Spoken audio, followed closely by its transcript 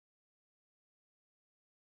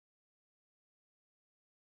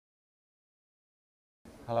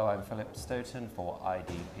Hello, I'm Philip Stoughton for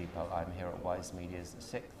ID People. I'm here at Wise Media's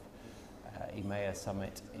 6th EMEA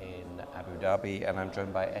Summit in Abu Dhabi, and I'm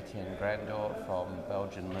joined by Etienne Graindor from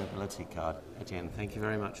Belgian Mobility Card. Etienne, thank you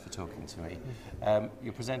very much for talking to me.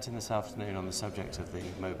 You're presenting this afternoon on the subject of the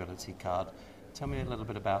Mobility Card. Tell me a little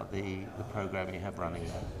bit about the program you have running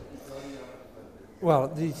there. Well,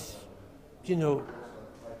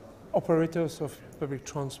 operators of public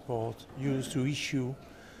transport used to issue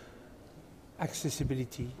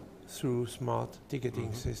accessibility through smart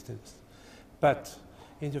ticketing systems. But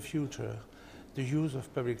in the future, the use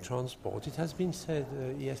of public transport, it has been said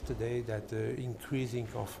yesterday that the increasing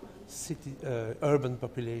of urban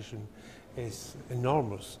population is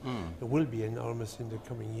enormous. It will be enormous in the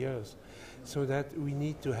coming years. So that we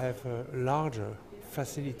need to have a larger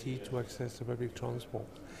facility to access the public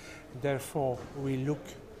transport. Therefore, we look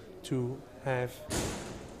to have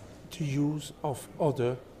the use of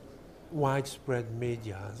other widespread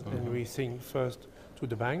media, and we think first to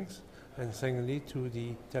the banks, and secondly to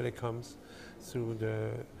the telecoms through the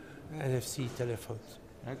NFC telephones.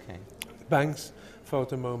 Okay. Banks, for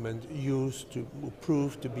the moment,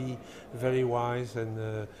 prove to be very wise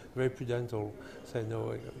and very prudential. Say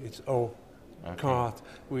no, it's our card.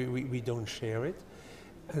 We don't share it.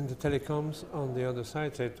 And the telecoms on the other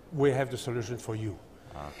side said, we have the solution for you.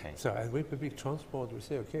 Okay. So, and with public transport, we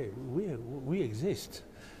say, okay, we exist,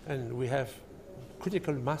 and we have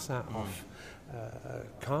critical mass of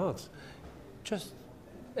cards. Just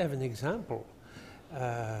have an example.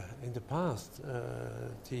 In the past,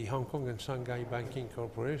 the Hong Kong and Shanghai Banking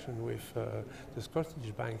Corporation with the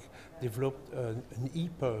Scottish Bank developed an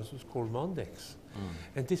e-purse called Mondex.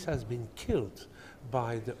 And this has been killed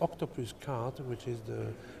by the Octopus card, which is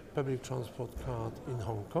the public transport card in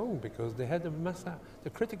Hong Kong, because they had the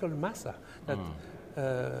critical massa that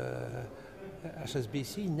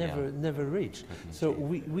HSBC never reached. So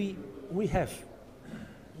we have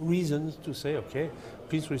reasons to say, okay,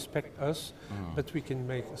 please respect us, but we can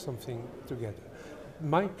make something together.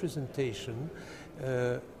 My presentation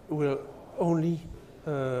will only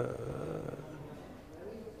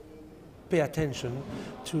pay attention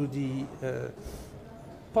to the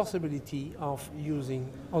possibility of using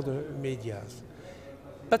other medias.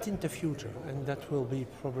 But in the future, and that will be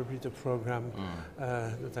probably the program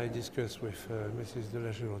that I discuss with Mrs. de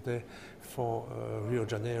la Giraudet for Rio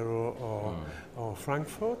de Janeiro or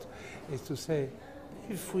Frankfurt, is to say,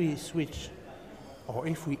 if we switch or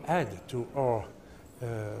if we add to our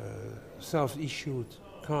self-issued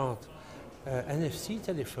card NFC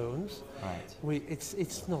telephones,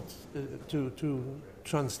 it's not to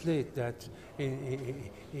translate that in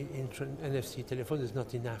NFC telephone is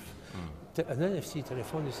not enough. An NFC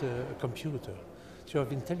telephone is a computer. So you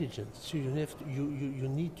have intelligence. So you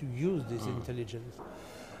need to use this intelligence.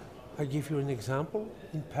 I give you an example.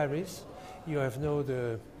 In Paris, you have now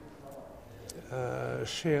the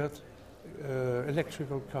shared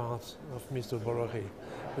electrical cards of Mr. Bolloré,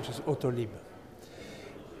 which is Autolib.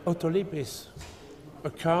 Autolib is a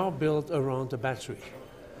car built around a battery.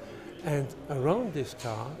 And around this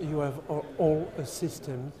car, you have all a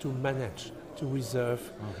system to manage, to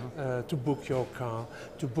reserve, to book your car,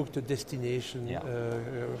 to book the destination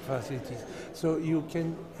facilities. So you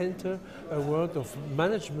can enter a world of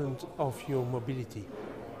management of your mobility,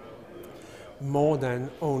 more than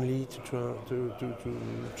only to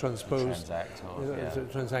transpose,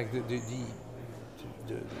 transact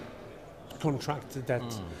the contract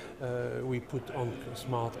that we put on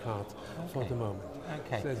smart card for the moment.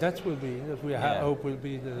 Okay. So that will be, we hope will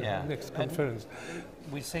be the next conference.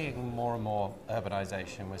 We're seeing more and more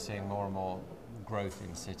urbanization, we're seeing more and more growth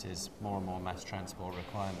in cities, more and more mass transport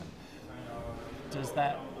requirement. Does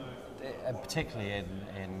that, particularly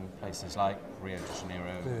in places like Rio de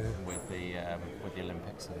Janeiro with the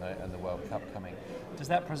Olympics and the World Cup coming, does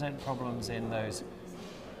that present problems in those,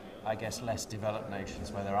 I guess, less developed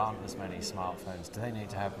nations where there aren't as many smartphones? Do they need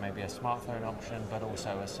to have maybe a smartphone option, but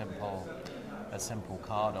also a simple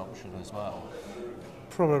card option as well?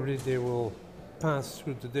 Probably they will pass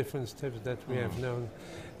through the different steps that we have known.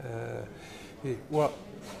 Well,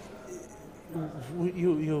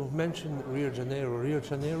 you mentioned Rio de Janeiro. Rio de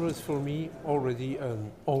Janeiro is for me already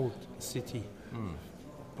an old city.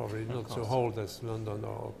 Probably not so old as London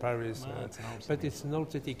or Paris, but it's an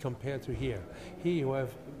old city compared to here. Here you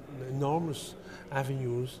have enormous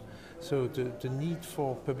avenues, so the need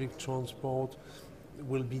for public transport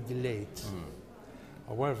will be delayed.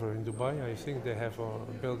 However, in Dubai, I think they have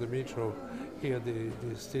built a metro. Here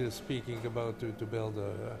they're still speaking about to build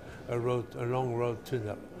a long road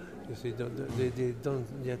tunnel. You see, they don't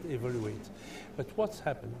yet evaluate. But what's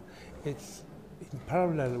happened? It's in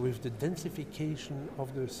parallel with the densification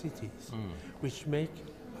of the cities, which make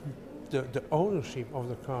the ownership of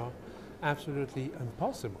the car absolutely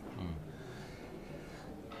impossible.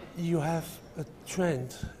 You have a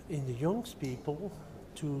trend in the young people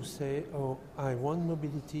to say, oh, I want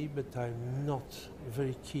mobility, but I'm not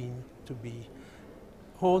very keen to be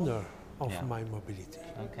owner of my mobility.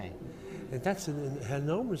 Okay. And that's an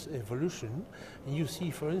enormous evolution. And you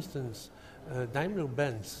see, for instance,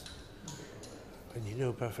 Daimler-Benz, and you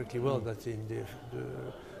know perfectly well that in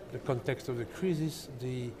the context of the crisis,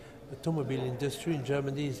 the automobile industry in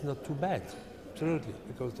Germany is not too bad, absolutely,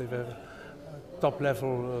 because they have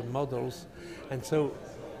top-level models, and so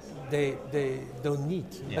they don't need,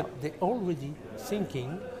 but they're already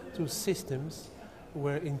thinking to systems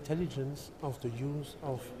where intelligence of the use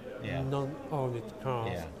of non-owned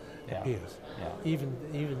cars appears,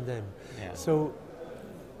 even them. So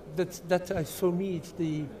that for me it's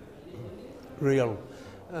the real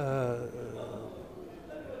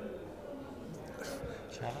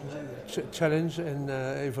challenge and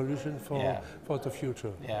evolution for the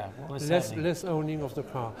future. Less owning of the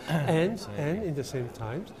car, and in the same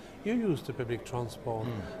time, you use the public transport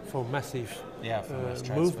for massive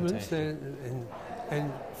movements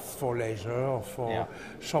and for leisure or for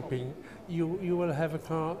shopping. You will have a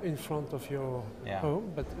car in front of your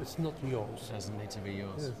home, but it's not yours. It doesn't need to be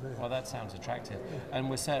yours. Well, that sounds attractive, and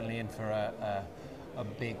we're certainly in for a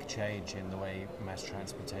big change in the way mass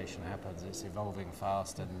transportation happens. It's evolving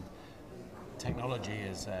fast, and technology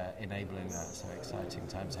is enabling that, so exciting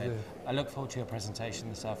times ahead. I look forward to your presentation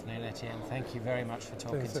this afternoon, Etienne. Thank you very much for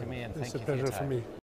talking to me, and thank you for your time. It's a pleasure for me.